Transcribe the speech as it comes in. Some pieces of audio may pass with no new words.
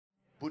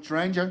Butch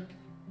Ranger,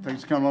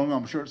 thanks for coming along.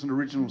 I'm sure it's an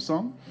original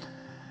song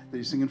that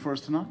you're singing for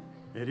us tonight.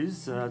 It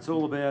is. It's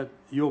all about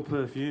your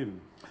perfume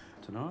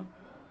tonight.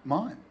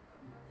 Mine.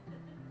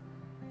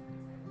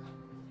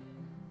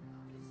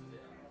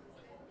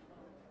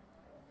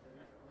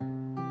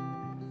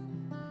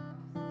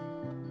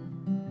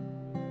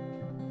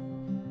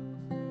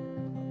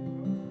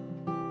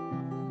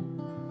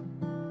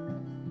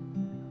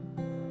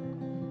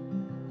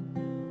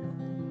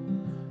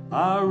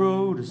 I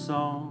wrote a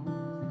song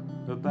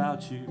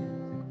about you,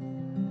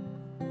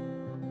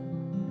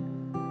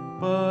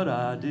 but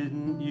I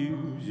didn't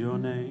use your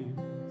name.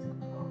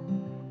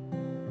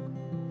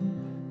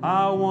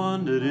 I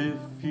wondered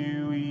if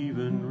you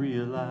even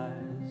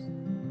realized.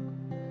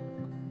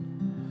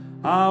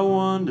 I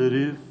wondered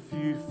if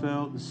you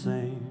felt the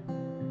same.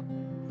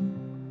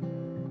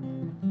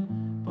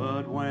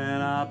 But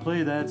when I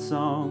play that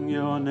song,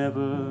 you're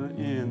never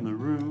in the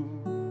room.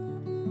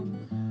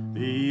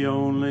 The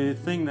only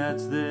thing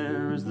that's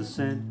there is the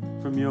scent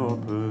from your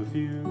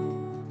perfume.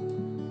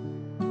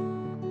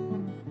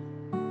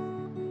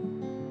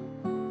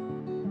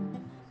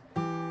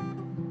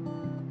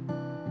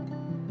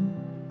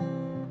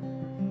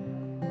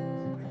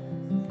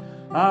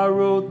 I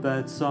wrote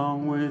that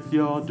song with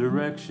your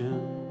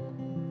direction,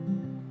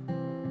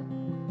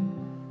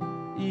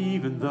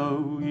 even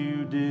though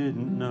you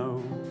didn't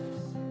know.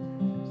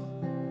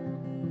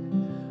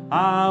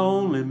 I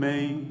only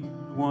made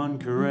one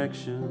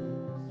correction.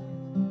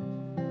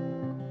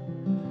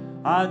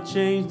 I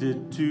changed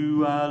it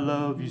to I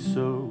love you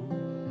so.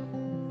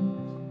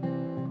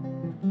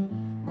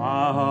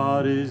 My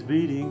heart is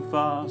beating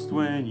fast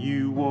when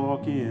you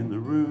walk in the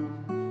room.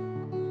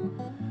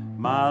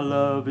 My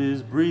love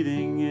is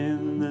breathing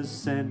in the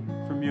scent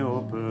from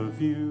your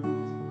perfume.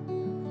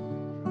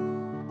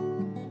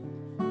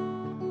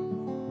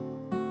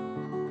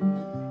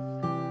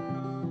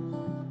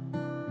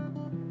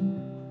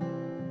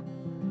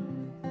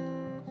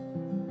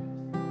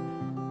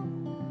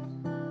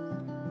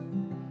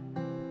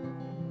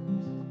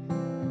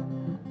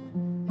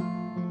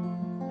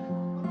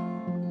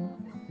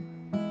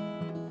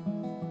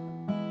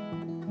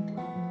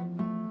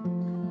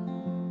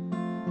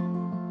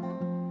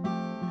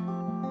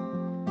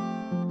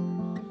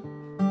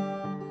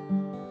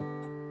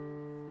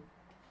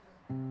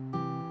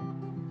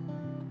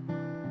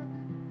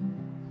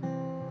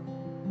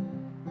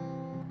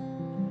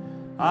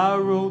 I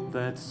wrote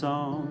that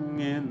song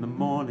in the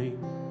morning.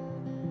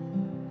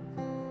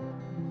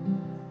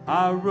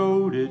 I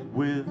wrote it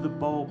with a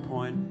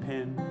ballpoint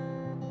pen.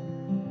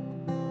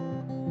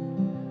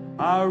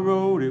 I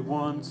wrote it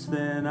once,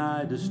 then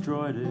I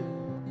destroyed it.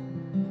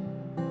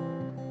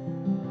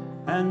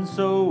 And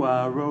so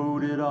I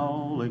wrote it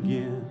all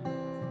again.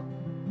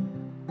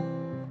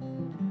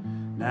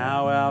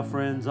 Now our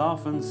friends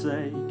often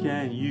say,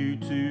 can you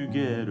two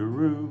get a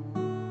room?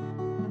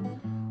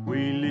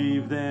 We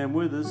leave them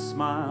with a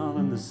smile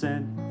and the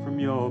scent from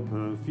your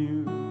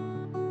perfume.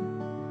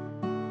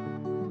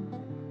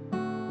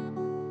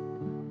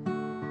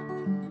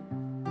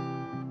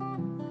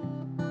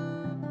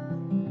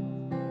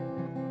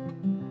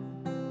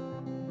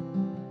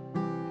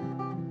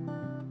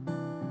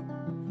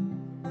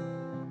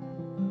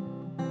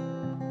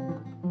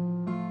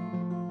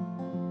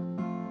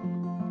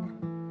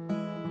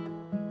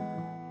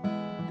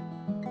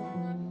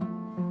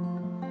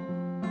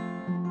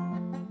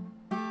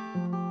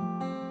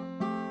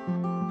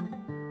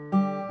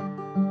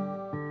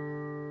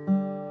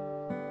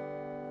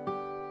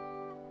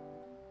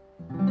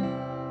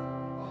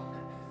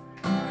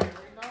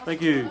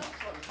 Thank you.